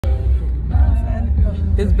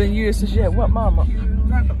It's been years since you had what, Mama?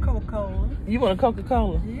 Drink a Coca-Cola. You want a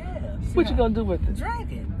Coca-Cola? Yeah. What you gonna do with it?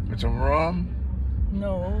 Drink it. With some rum?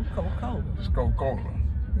 No, Coca-Cola. Just Coca-Cola.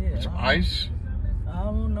 Yeah. With some ice? I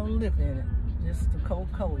don't want no liquor in it. Just the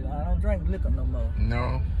Coca-Cola. I don't drink liquor no more.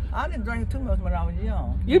 No. I didn't drink too much when I was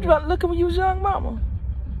young. You drank liquor when you was young, Mama?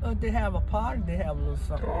 They have a party, they have a little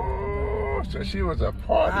something. Oh, so she was a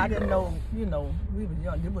party I didn't girl. know, you know, we was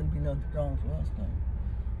young. There wouldn't be nothing strong for us though.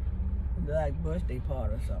 Like birthday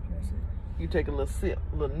party or something, that's it. You take a little sip,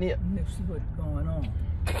 a little nip. And see what's going on.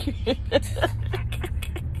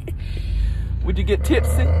 Would you get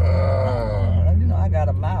tipsy? You know, I got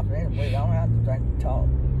a mouth anyway. I don't have to drink and talk.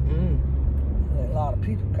 Mm. A lot of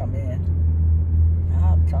people come in.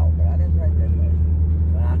 I'll talk, but I didn't drink that much.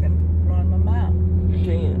 But I can run my mouth. You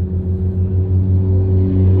can.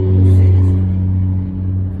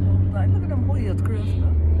 Like, look at them wheels, Krista.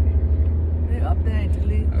 They're up there at the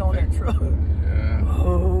lead on that truck. Yeah.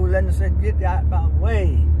 Oh, let me say, get out my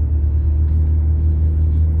way.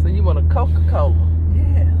 So you want a Coca-Cola?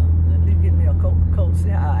 Yeah. Let me get me a Coca-Cola, see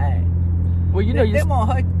how I act. Well, you know they won't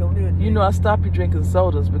hurt you, don't do it. You know I stop you drinking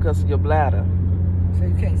sodas because of your bladder. So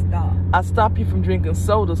you can't stop. I stop you from drinking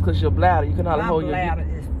sodas because your bladder. You can hardly hold your. My bladder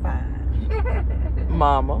is fine.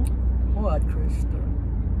 Mama. What, Krista?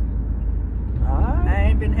 I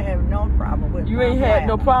ain't been having no problem with You my ain't had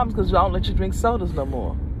no bladder. problems because I don't let you drink sodas no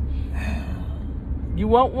more. You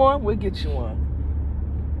want one? We'll get you one.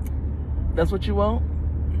 That's what you want?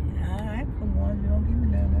 I ain't for one. You don't give me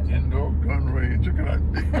none. That's Indoor gun range. Look at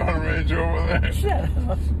that big gun range over there. Shut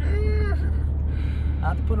up. I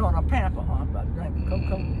have to put on a pamper, huh? About drinking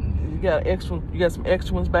Coca-Cola. You got extra. You got some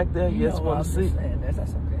extra ones back there. You just want to see. That's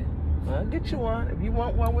okay. I'll get you one. If you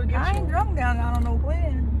want one, we'll get I you ain't one. drunk down. I don't know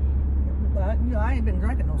when. But you know, I ain't been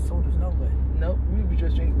drinking no sodas no way. Nope. We be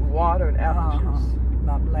just drinking water and apple juice.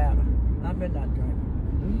 My bladder. I've been not drinking.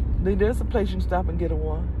 Then there's a place you can stop and get her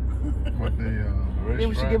one. What the restaurant? Then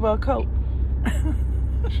we should give her a Coke.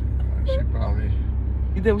 She probably.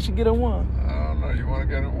 You think we should get her one? I don't know. You want to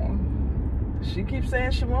get her one? She keeps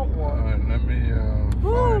saying she want one. All right, let me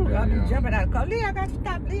Ooh, find I be a, jumping out of the car. Lee, I got to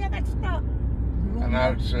stop. Lee, I got to stop. and I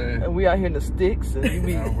would say, And we out here in the sticks, and you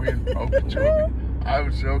be. we Okeechobee. I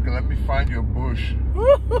would say, okay, let me find you a bush.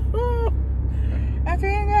 I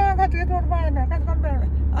said, yeah, I got to get to the fire now.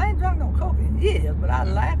 I ain't drunk no Coke in years, but I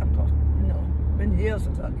like them because, you know, been years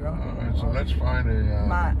since I drunk. All right, so let's find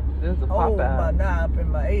a. There's the Oh, Popeye. now up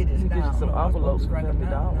in my 80s You now. get you some envelopes for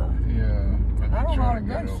 $50. Yeah. I don't want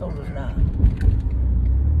to drink sodas now.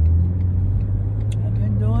 I've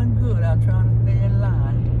been doing good. I'm trying to stay in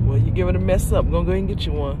line. Well, you give it a mess up. We're going to go ahead and get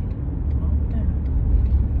you one. Okay.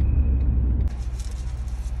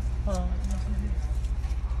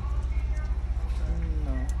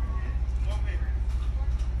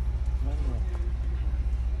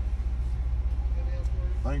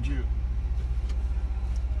 Thank you.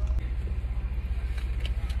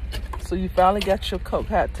 So you finally got your Coke.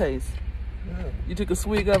 How it taste? Good. You took a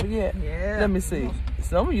swig of it yet? Yeah. Let me see.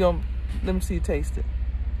 Some of you don't, let me see you taste it.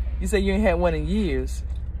 You say you ain't had one in years.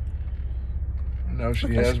 No,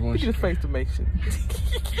 she has one. Look at the face to make sure.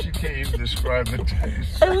 She can't even describe the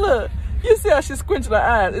taste. Hey, look. You see how she's squinching her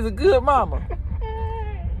eyes. Is it good, Mama?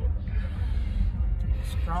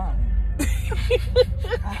 Strong.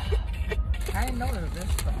 I didn't know it was this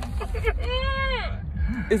strong.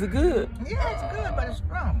 Is it good? Yeah, it's good, but it's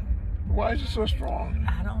strong. Why is it so strong?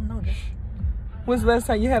 I don't know this. When's the last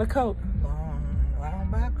time you had a Coke? I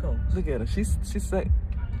don't buy Coke. Look at her. She's sick.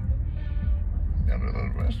 Got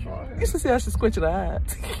another restaurant. You should see how she's squinching her eyes.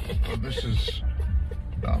 So this is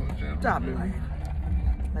Dollar General. Stop baby. lying.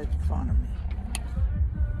 Make fun of me.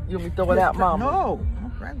 You want me to throw it out, Mama? No,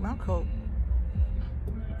 don't drink my Coke.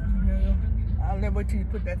 Yeah, I'll never wait till you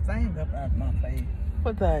put that thing up out my face.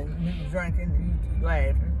 What thing? You was drinking and you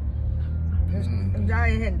laughing. I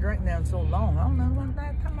ain't had drink now so long. I don't know when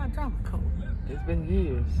last time I drank a Coke. It's been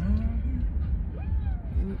years.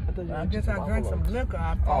 I guess I drank some liquor,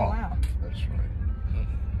 I fall out. That's right.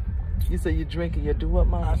 You say you drinking, you do what,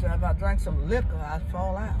 Mama? I said if I drank some liquor, I'd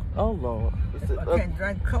fall out. Oh, Lord. If I can't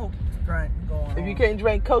drink Coke, drink going on. If you can't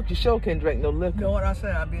drink Coke, you sure can't drink no liquor. You know what I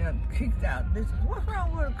said? I'd be kicked out. What's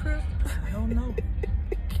wrong with it, Chris? I don't know.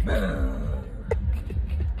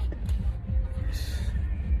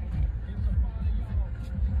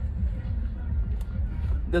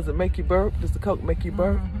 Does it make you burp? Does the Coke make you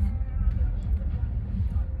burp?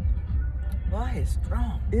 Boy, it's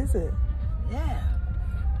strong. Is it? Yeah.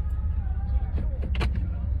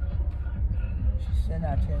 She's sitting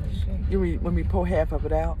out here in the shade. You want me to pour half of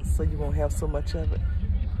it out so you won't have so much of it?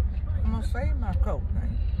 I'm going to save my Coke,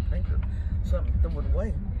 man. Think of something to throw it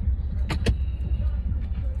away.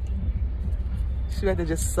 She like to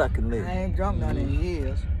just suck and live. I ain't drunk none in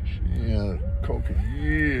years. She ain't had coke in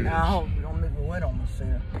years. Now I hope you don't make me wet on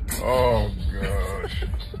myself. Oh, gosh.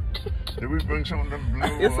 Did we bring some of them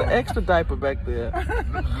blue? It's an extra diaper back there.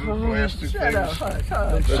 Them blue plastic Shut up, things hush,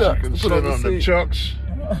 that hush. you can Put sit on the on the seat. chucks.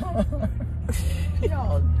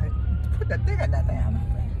 Y'all, put that thing in that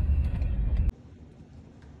down.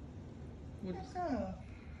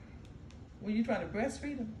 Were you trying to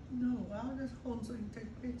breastfeed him? No, I was just holding so you can take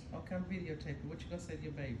a picture. Okay, I'm videotaping. What you gonna say to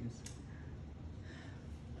your babies?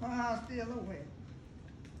 My eyes still away.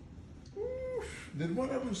 Did one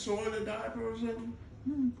of them soil a diaper or something?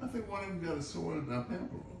 I think one of them got a soil in that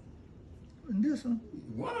pamper. And this one?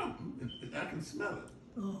 One of them, I can smell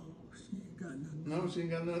it. Oh, she ain't got nothing. No, she ain't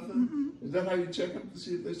got nothing? Is that how you check them to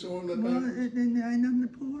see if they soil that Well, pamper? then there ain't nothing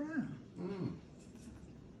to pour out.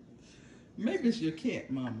 Maybe it's your cat,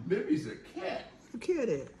 Mama. Maybe it's a cat. The kid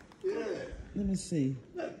at? Yeah. Let me see.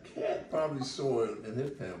 That cat probably soiled in his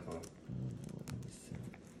pamper. Let me see.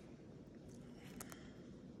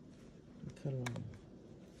 Cut it on.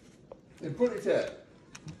 Hey, Putty Tat.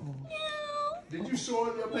 Did you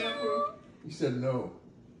soil your pamper? He said no.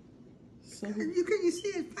 So Can you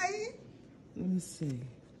see his face? let me see.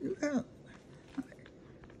 You got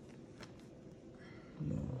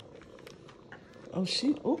No. Oh,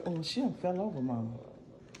 she done fell over, Mama.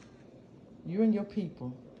 You and your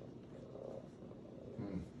people.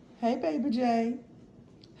 Hey, baby Jay.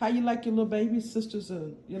 How you like your little baby sisters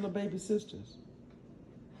and your little baby sisters?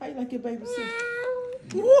 How you like your baby sisters?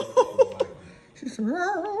 she said,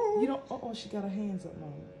 You don't, she got her hands up,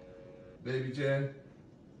 Mama. Baby Jan.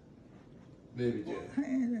 Baby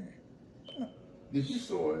Jan. Did you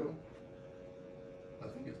soil? I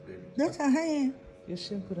think it's baby Jan. that's her hand. Yeah, she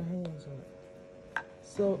didn't put her hands on it.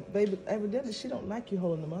 So, baby, evidently she don't like you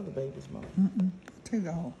holding them other babies, Mama. Take it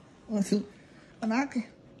home. And I can.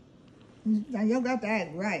 Now you got to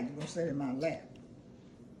act right. You're gonna sit in my lap.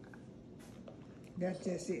 That's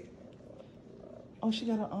just it. Oh, she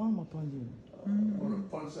got her arm up on you. I want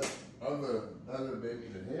to punch that other baby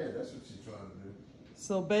in the head. That's what she's trying to do.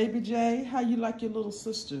 So, baby Jay, how you like your little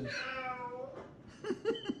sisters?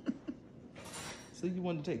 So you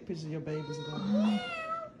want to take pictures of your babies and go?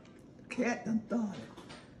 Cat done thought it.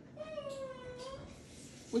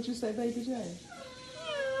 What'd you say, baby Jay?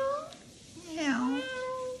 Meow.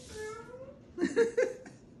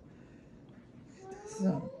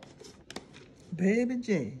 So, baby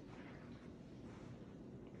J.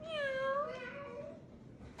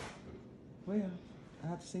 Well, I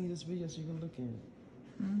have to send you this video so you can look at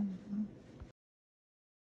it.